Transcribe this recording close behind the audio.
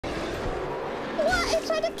What? It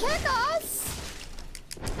tried to kick us!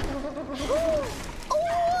 Oh!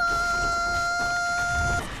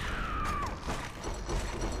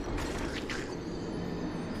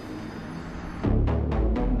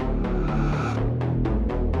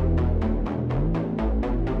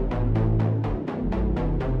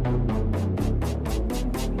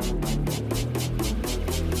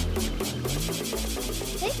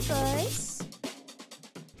 Hey guys.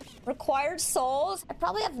 Required souls? I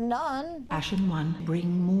probably have none. Ashen one,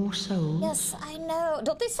 bring more souls. Yes, I know.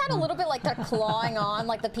 Don't they sound a little bit like they're clawing on,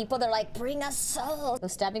 like the people, they're like, bring us souls. So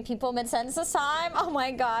stabbing people mid-sentence this time? Oh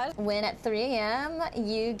my god. When at 3 a.m.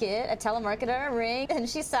 you get a telemarketer ring and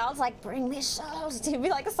she sounds like, bring me souls. You'd be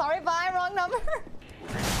like, sorry, bye, wrong number.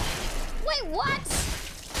 Wait, what?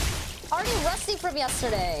 Already rusty from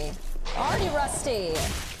yesterday. Already rusty.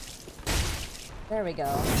 There we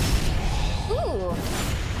go. Ooh.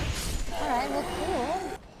 Alright, well, cool.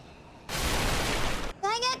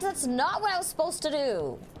 Dang it, that's not what I was supposed to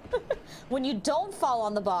do. When you don't fall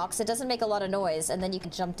on the box, it doesn't make a lot of noise, and then you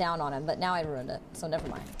can jump down on him, but now I ruined it, so never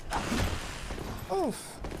mind.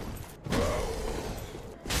 Oof.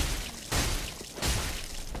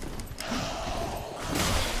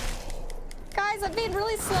 Guys, I'm being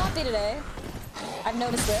really sloppy today. I've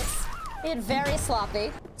noticed this. Being very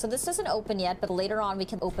sloppy. So this isn't open yet, but later on we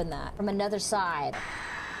can open that from another side.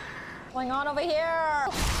 What's going on over here?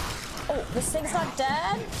 Oh, this thing's not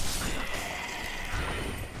dead?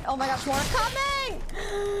 Oh my gosh, more are coming!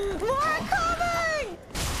 More are coming!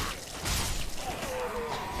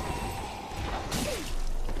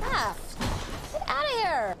 Ah, get out of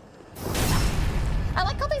here! I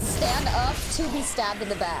like how they stand up to be stabbed in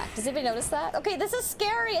the back. Does anybody notice that? Okay, this is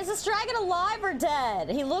scary. Is this dragon alive or dead?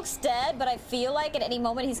 He looks dead, but I feel like at any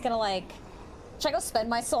moment he's gonna like... Should I go spend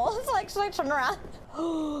my soul? Like, should I turn around?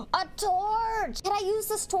 A torch! Can I use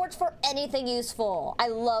this torch for anything useful? I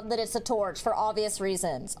love that it's a torch for obvious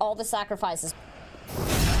reasons. All the sacrifices.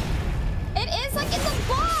 It is like in the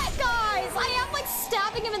butt, guys! I am like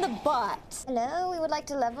stabbing him in the butt. Hello, we would like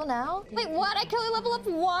to level now. Wait, what? I can only level up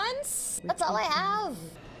once? That's all I have.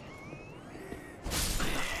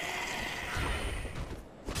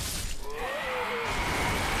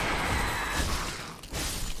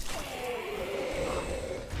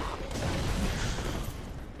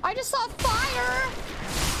 I just saw fire!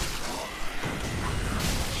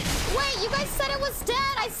 Wait, you guys said it was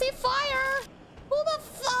dead! I see fire! Who the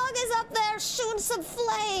fuck is up there shooting some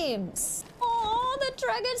flames? Oh, the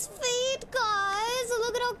dragon's feet, guys!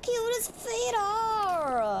 Look at how cute his feet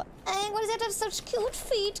are! Dang, why does he have to have such cute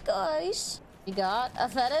feet, guys? You got a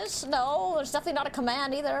fetish? No, there's definitely not a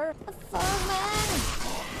command either. What the fuck,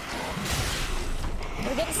 man?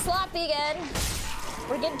 We're getting sloppy again.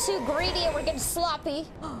 We're getting too greedy and we're getting sloppy.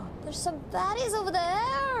 There's some baddies over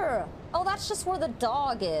there. Oh, that's just where the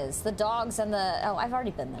dog is. The dogs and the... Oh, I've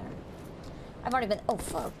already been there. I've already been... Oh,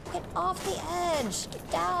 fuck. Get off the edge.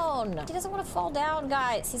 Get down. He doesn't want to fall down,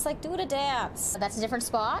 guys. He's like doing a dance. That's a different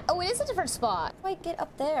spot? Oh, it is a different spot. How do I get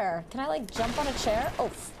up there? Can I, like, jump on a chair?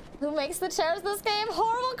 Oh, who makes the chairs this game?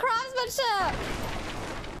 Horrible craftsmanship.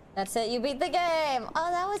 That's it. You beat the game.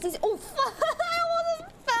 Oh, that was easy. Oh, fuck. I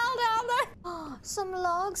almost fell down there. Oh, some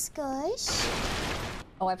logs, guys.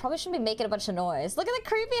 Oh, I probably shouldn't be making a bunch of noise. Look at the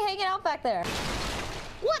creepy hanging out back there.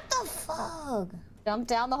 What the fuck? Jump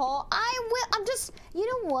down the hole. I will. I'm just, you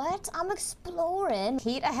know what? I'm exploring.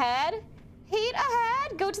 Heat ahead. Heat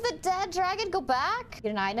ahead. Go to the dead dragon. Go back.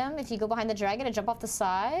 Get an item if you go behind the dragon and jump off the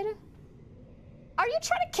side. Are you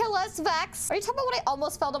trying to kill us, Vex? Are you talking about when I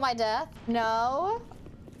almost fell to my death? No.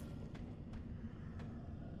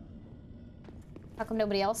 How come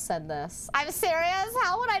nobody else said this? I'm serious?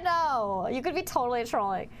 How would I know? You could be totally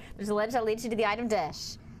trolling. There's a ledge that leads you to the item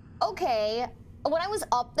dish. Okay. When I was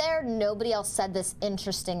up there, nobody else said this,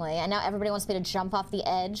 interestingly. And now everybody wants me to jump off the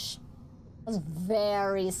edge. That was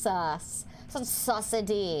very sus. Sounds sus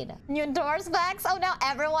indeed. New doors, Vex? Oh, now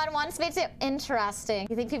everyone wants me to. Interesting.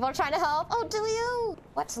 You think people are trying to help? Oh, do you?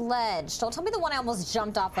 What's ledge? Don't tell me the one I almost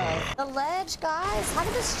jumped off of. The ledge, guys? How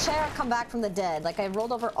did this chair come back from the dead? Like, I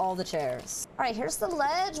rolled over all the chairs. All right, here's the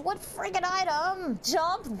ledge. What friggin' item?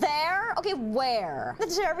 Jump there? Okay, where? The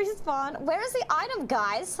chair respawned. Where's the item,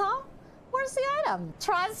 guys? Huh? Where's the item?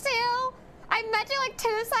 Trust you? I met you like 2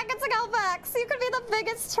 seconds ago, Vex. You could be the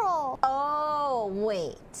biggest troll. Oh,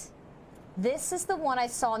 wait. This is the one I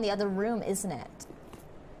saw in the other room, isn't it?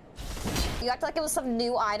 You acted like it was some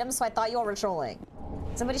new item, so I thought you all were trolling.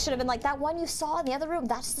 Somebody should have been like, that one you saw in the other room,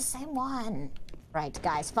 that's the same one. Right,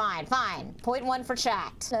 guys, fine, fine. Point 1 for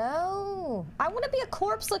chat. No, I want to be a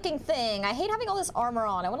corpse-looking thing. I hate having all this armor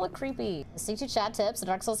on. I want to look creepy. Listening to chat tips in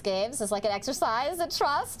Dark Souls games is like an exercise in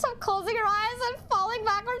trust. Closing your eyes and falling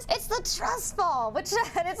backwards. It's the trust fall, which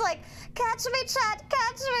it's like, catch me, chat,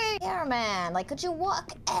 catch me. Here, man, like, could you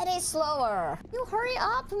walk any slower? You hurry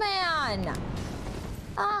up, man.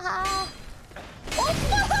 Oh,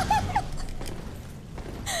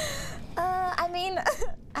 I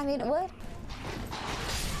mean, what?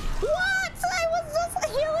 What? I was just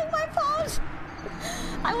healing my punch.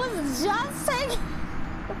 I was just saying.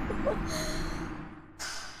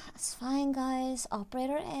 It's fine, guys.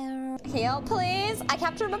 Operator error. Heal, please. I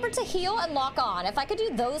have to remember to heal and lock on. If I could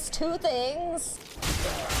do those 2 things.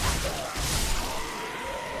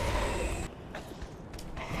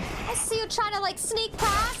 I see you trying to, like, sneak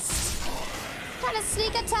past. Trying to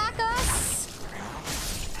sneak attack us.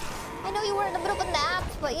 I know you were in the middle of a nap,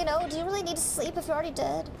 but, you know, do you really need to sleep if you're already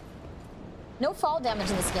dead? No fall damage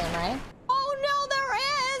in this game, right? Oh, no, there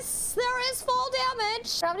is! There is fall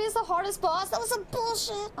damage! Gravity is the hardest boss. That was some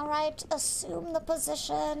bullshit. All right, assume the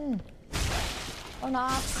position. Or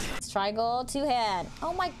not. It's triangle, 2-hand.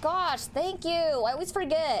 Oh my gosh, thank you. I always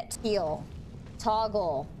forget. Heal.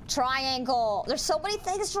 Toggle. Triangle. There's so many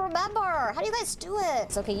things to remember. How do you guys do it?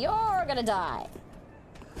 It's okay, you're gonna die.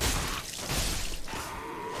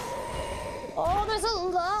 Oh, there's a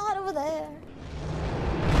lot over there.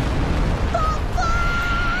 The fuck?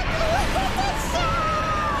 What the shit?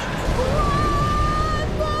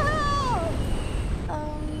 What the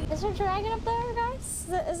hell? Is there a dragon up there, guys?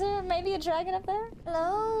 Is there maybe a dragon up there?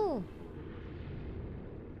 Hello?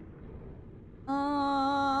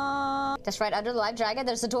 Just right under the live dragon,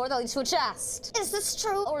 there's a door that leads to a chest. Is this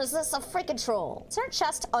true, or is this a freaking troll? Is there a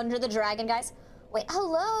chest under the dragon, guys? Wait,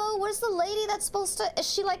 hello? Where's the lady that's supposed to... Is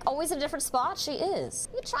she, like, always in a different spot? She is.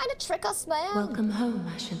 You trying to trick us, man? Welcome home,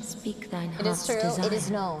 I shall speak thine heart's desire. It is true. It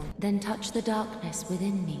is known. Then touch the darkness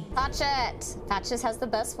within me. Patches. Patches has the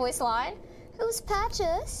best voice line. Who's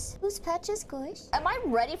Patches? Who's Patches, guys? Am I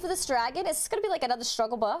ready for this dragon? Is this gonna be like another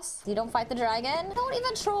struggle boss? You don't fight the dragon? Don't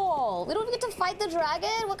even troll. We don't even get to fight the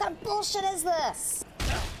dragon? What kind of bullshit is this?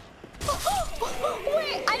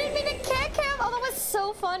 Wait, I didn't mean to kick him. Oh, that was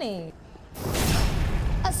so funny.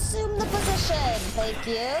 Assume the position. Thank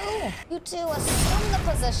you. You two assume the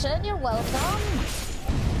position. You're welcome.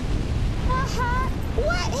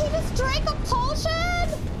 What? He just drank a potion?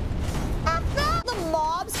 After the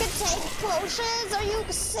mobs can take potions? Are you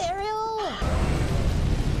serial?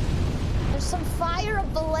 There's some fire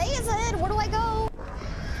ablazing. Where do I go?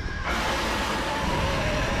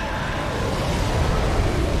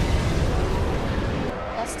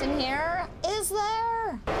 Just in here? Is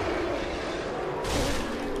there?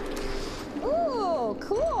 Ooh,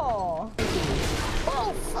 cool.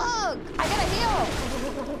 Oh, fuck. I gotta heal.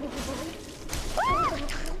 Ah!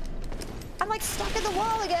 I'm like stuck in the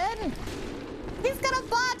wall again. He's got a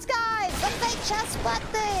bot, guys. The fake chest butt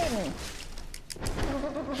thing.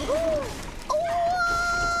 Ooh.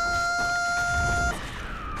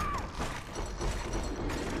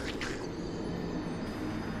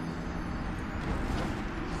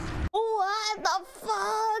 What the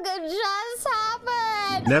fuck just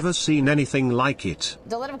happened? Never seen anything like it.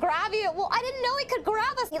 Don't let him grab you. Well, I didn't know he could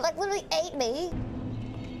grab us. He like literally ate me.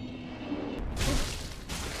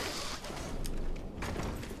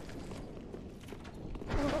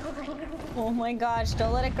 Oh my gosh,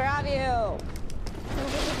 don't let it grab you.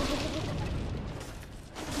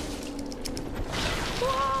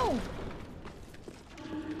 Whoa!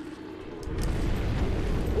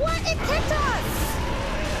 What? It kicked us!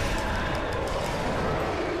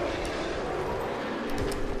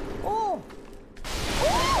 Oh!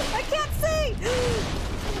 Oh! I can't see!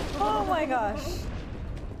 Oh my gosh.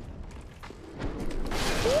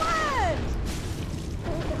 What?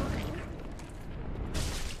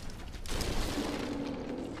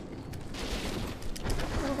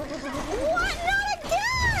 What? Not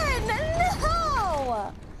again!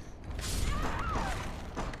 No!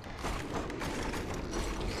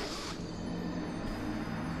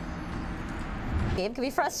 Game can be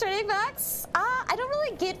frustrating, Max. I don't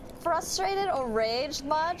really get frustrated or raged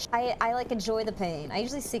much. I like enjoy the pain. I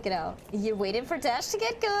usually seek it out. You're waiting for Dash to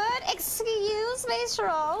get good? Excuse me,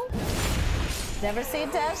 Shro. Never seen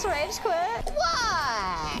Dash rage quit?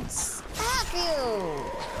 What? F you.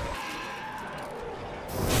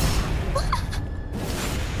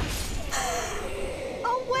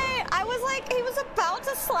 Oh wait, I was like, he was about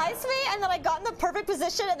to slice me and then I got in the perfect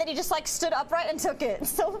position and then he just like stood upright and took it.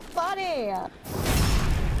 So funny.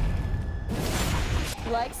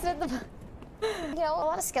 Likes it. You know, a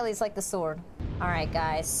lot of skellies like the sword. All right,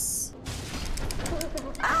 guys.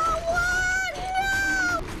 Oh, what?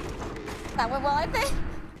 No! That went well, I think.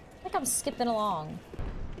 I think I'm skipping along.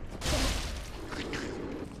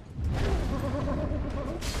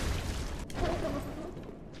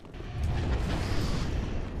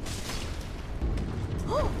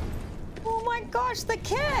 Oh my gosh, the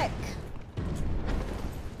kick!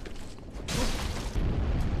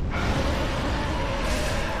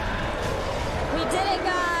 We did it,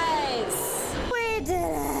 guys! We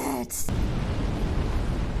did it!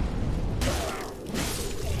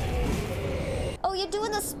 Oh, you're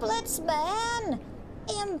doing the splits, man!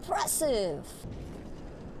 Impressive!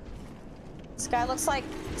 This guy looks like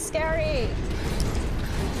scary.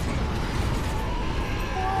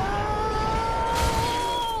 Whoa!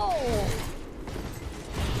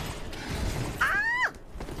 Ah!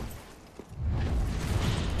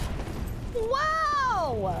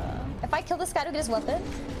 Wow! If I kill this guy to get his weapon.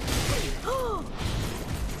 Woo!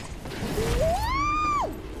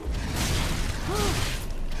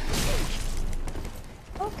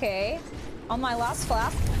 Okay. On my last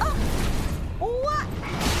flap. Oh! What?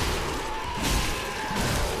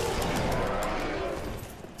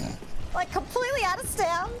 Like completely out of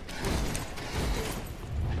stem.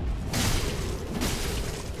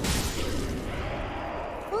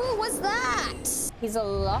 Who was that? He's a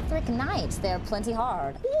Lothric Knight. They're plenty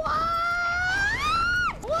hard. What?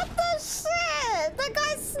 What the shit? The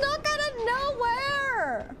guy snuck out of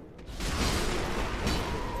nowhere.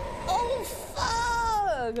 Oh,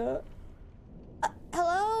 fuck.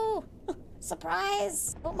 Hello?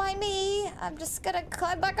 Surprise. Don't mind me. I'm just gonna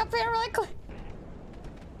climb back up here really quick.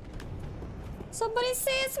 Somebody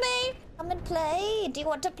sees me. Come and play. Do you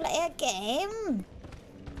want to play a game?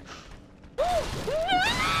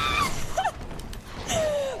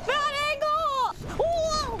 Bad angle!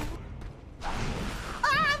 Whoa!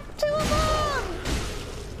 Ah, two of them!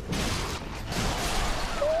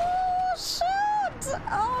 Oh, shit!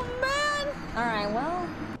 Oh, man! All right, well.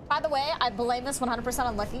 By the way, I blame this 100%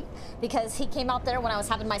 on Lucky because he came out there when I was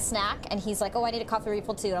having my snack and he's like, oh, I need a coffee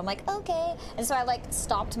refill too. And I'm like, okay. And so I like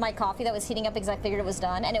stopped my coffee that was heating up because I figured it was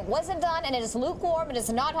done. And it wasn't done and it is lukewarm, it is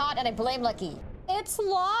not hot, and I blame Lucky. It's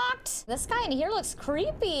locked. This guy in here looks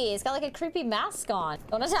creepy. He's got like a creepy mask on.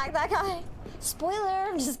 Don't attack that guy. Spoiler,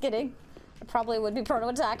 I'm just kidding. I probably would be prone to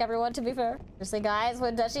attack everyone, to be fair. Seriously, guys,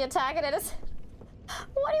 when does she attack it? It is...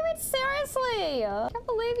 What do you mean, seriously? I can't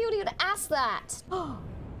believe you would even ask that.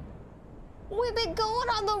 We've been going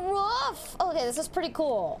on the roof. Okay, this is pretty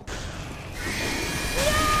cool.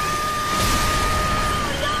 No!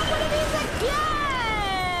 Not one of these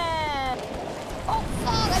again! Oh,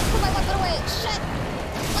 fuck! I just put my weapon away. Shit!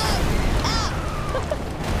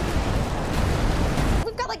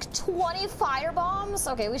 We've got like 20 fire bombs.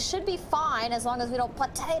 Okay, we should be fine as long as we don't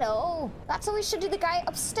potato. That's what we should do the guy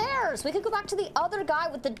upstairs. We could go back to the other guy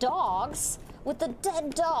with the dogs. With the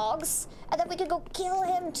dead dogs, and then we could go kill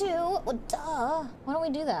him too. Well, duh. Why don't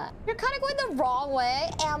we do that? You're kind of going the wrong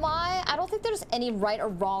way, am I? I don't think there's any right or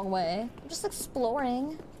wrong way. I'm just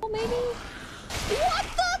exploring. Well, maybe. What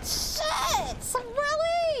the shit?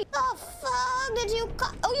 Really? The fuck did you?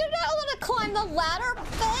 Oh, you're not allowed to climb the ladder,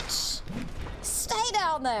 bitch. Stay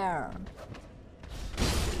down there.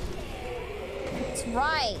 That's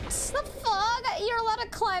right. The fuck? You're allowed to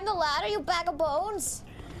climb the ladder, you bag of bones.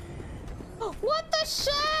 What the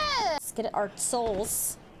shit? Let's get our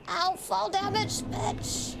souls. Ow, fall damage,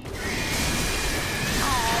 bitch.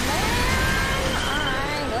 Oh, man.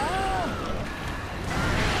 Alright, well.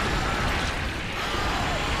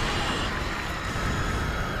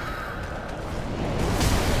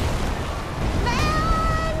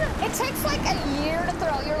 Man! It takes like a year to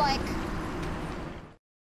throw. You're like...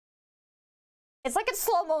 It's like in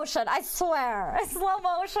slow motion, I swear. It's slow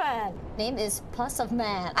motion. Name is Puss of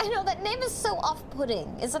Man. I know, that name is so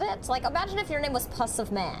off-putting, isn't it? Like, imagine if your name was Puss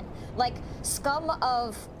of Man. Like, scum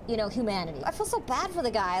of, you know, humanity. I feel so bad for the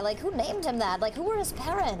guy. Like, who named him that? Like, who were his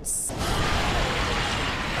parents?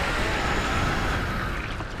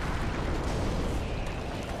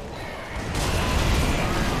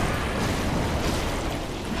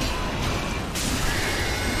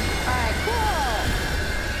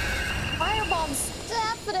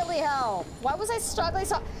 Definitely help. Why was I struggling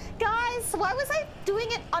so... Guys, why was I doing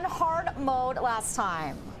it on hard mode last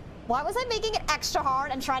time? Why was I making it extra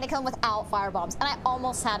hard and trying to kill him without firebombs? And I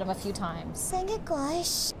almost had him a few times. Dang it,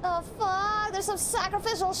 guys. Oh, fuck. There's some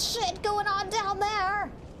sacrificial shit going on down there.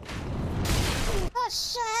 Oh,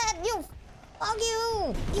 shit. You... Fuck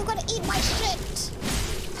you. You gotta eat my shit.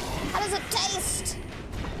 How does it taste?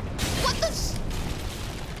 What the...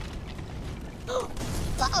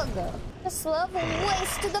 Fuck. This level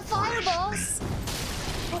wasted the fireballs.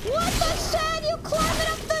 What the shit? You climbing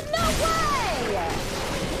up the... No way!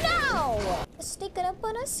 No! Sneaking up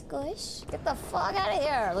on a squish. Get the fuck out of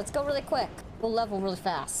here. Let's go really quick. We'll level really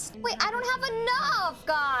fast. Wait, I don't have enough,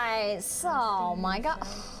 guys. Oh my god.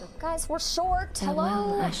 Guys, we're short. Hello?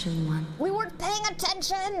 Farewell, Ashen One. We weren't paying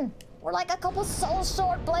attention. We're like a couple souls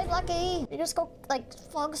short, Blade Lucky. You just go, like,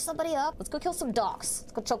 fog somebody up. Let's go kill some dogs.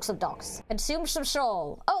 Let's go choke some dogs. Consume some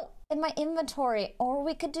soul. Oh, in my inventory. Or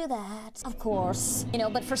we could do that. Of course. You know,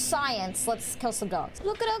 but for science, let's kill some dogs.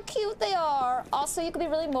 Look at how cute they are. Also, you could be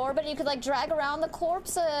really morbid and you could, like, drag around the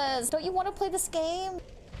corpses. Don't you want to play this game?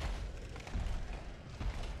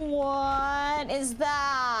 What is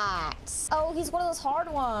that? Oh, he's one of those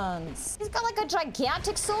hard ones. He's got, like, a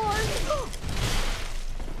gigantic sword.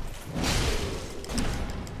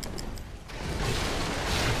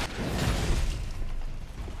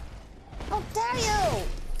 How dare you!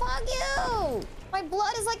 Fuck you! My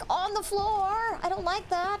blood is like on the floor. I don't like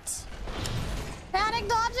that. Panic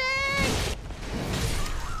dodging!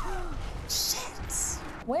 Shit!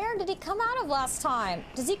 Where did he come out of last time?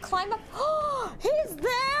 Does he climb up? Oh, he's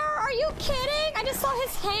there! Are you kidding? I just saw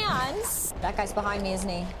his hands. That guy's behind me, isn't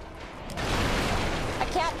he? I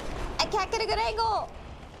can't get a good angle.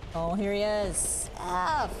 Oh, here he is.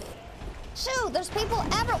 F. Shoot, there's people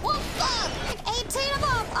ever. Whoa, fuck! Like 18 of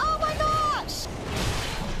them! Oh my gosh!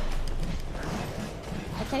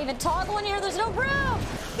 I can't even toggle in here. There's no room!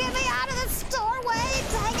 Get me out of this doorway!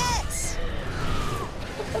 Dang it!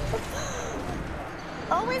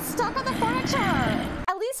 Always stuck on the furniture!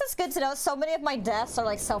 At least it's good to know so many of my deaths are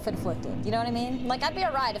like self-inflicted. You know what I mean? Like, I'd be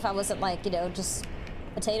alright if I wasn't like, you know, just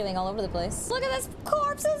potatoing all over the place. Look at this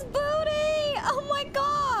corpse's booty! Oh my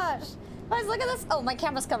gosh! Guys, look at this. Oh, my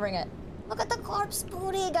camera's covering it. Look at the corpse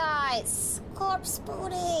booty, guys. Corpse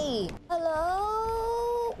booty.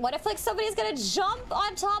 Hello? What if, like, somebody's gonna jump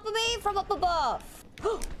on top of me from up above?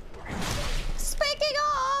 Speaking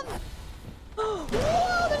of!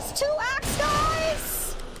 Whoa, there's 2 axe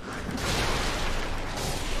guys!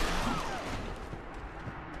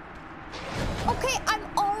 Okay, I'm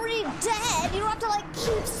already dead. You don't have to, like,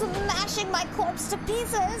 keep smashing my corpse to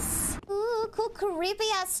pieces. Ooh, cool,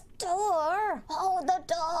 creepy-ass door. Oh, the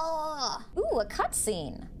door. Ooh, a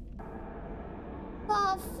cutscene.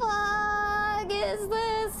 The fuck is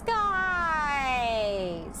this,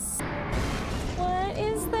 guys? What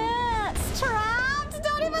is this? Trapped?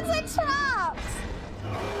 Don't even say trapped.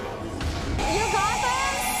 You got this?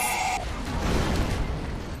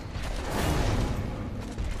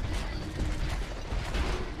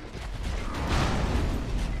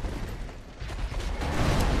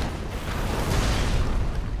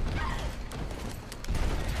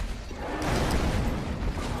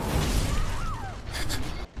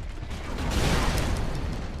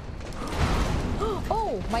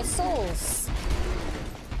 Oh, my souls.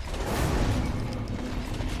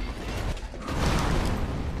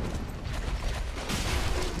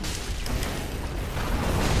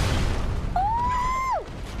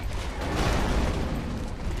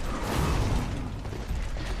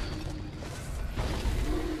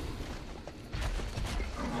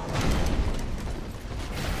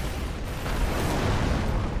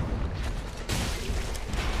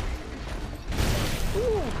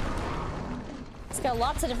 Got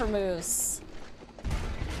lots of different moves.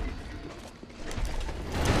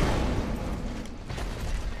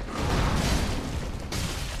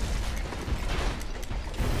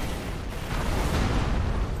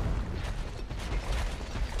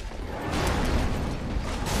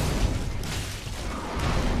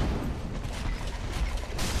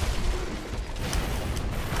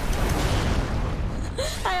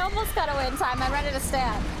 I almost got away in time. I'm ready to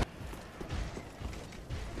stand.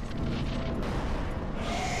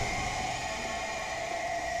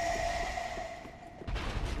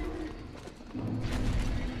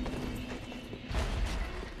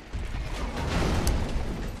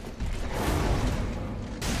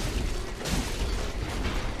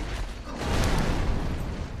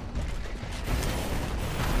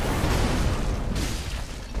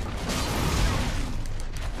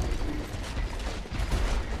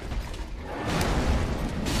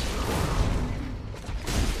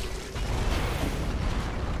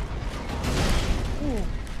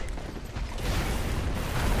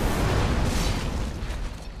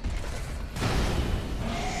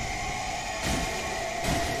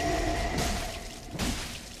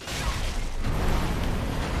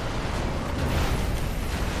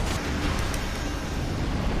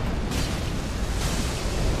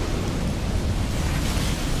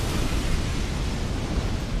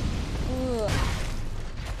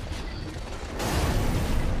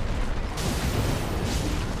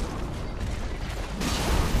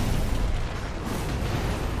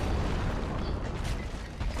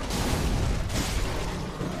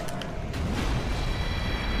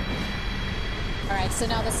 So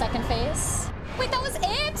now the second phase. Wait, that was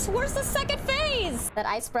it? Where's the second phase? That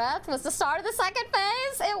ice breath was the start of the second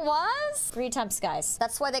phase? It was? 3 times, guys.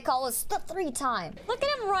 That's why they call us the 3 time. Look at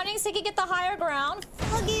him running so he can get the higher ground.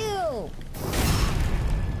 Fuck you.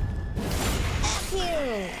 F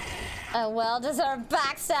you. A well-deserved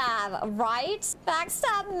backstab, right?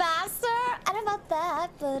 Backstab master? I don't know about that,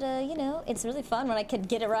 but, you know, it's really fun when I can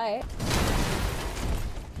get it right.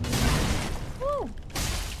 Woo.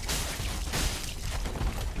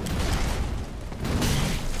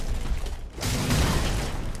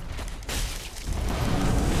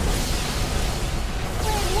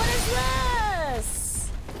 Wait, what is this?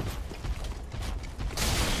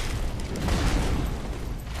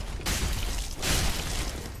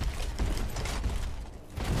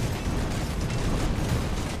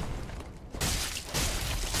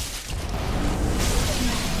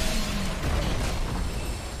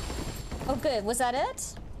 Oh, good. Was that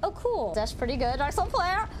it? Oh, cool. That's pretty good. Dark Soul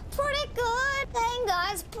player. Pretty good. Dang,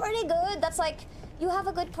 guys. Pretty good. That's like, you have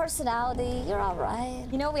a good personality. You're all right.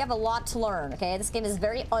 You know, we have a lot to learn, okay? This game is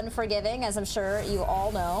very unforgiving, as I'm sure you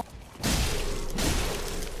all know.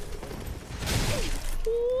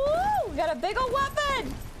 Woo! We got a big old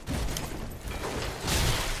weapon.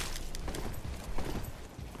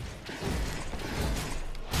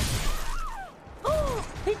 Oh,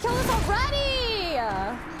 he killed us already.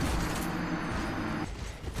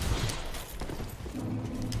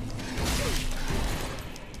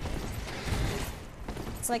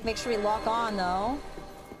 It's like, make sure we lock on, though.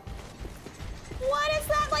 What is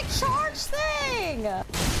that, like, charge thing?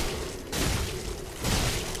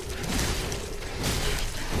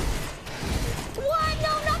 What?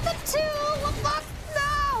 No, not the 2! What the fuck?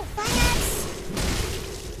 No! Dang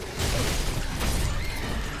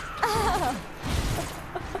it!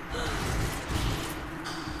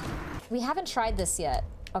 We haven't tried this yet.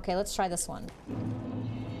 Okay, let's try this one.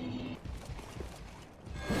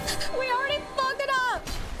 We already fucked it up!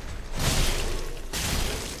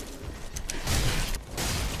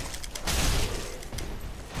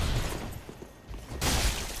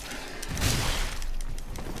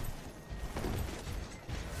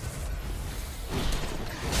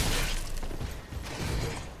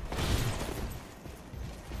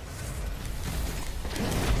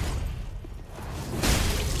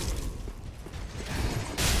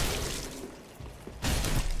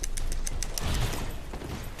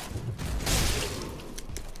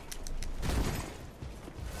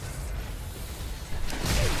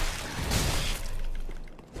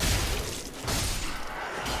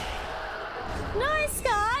 Nice,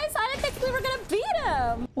 guys! I didn't think we were gonna beat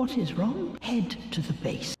him! What is wrong? Head to the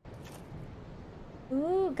base.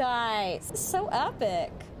 Ooh, guys. This is so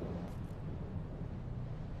epic.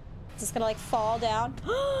 Is this gonna, like, fall down?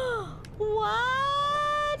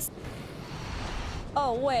 What?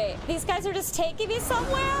 Oh, wait. These guys are just taking me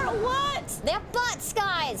somewhere? What? They have butts,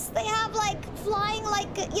 guys! They have, like, flying, like,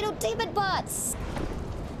 you know, demon butts!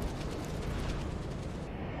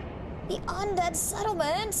 The undead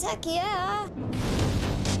settlement? Heck yeah!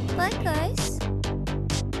 Bye, guys.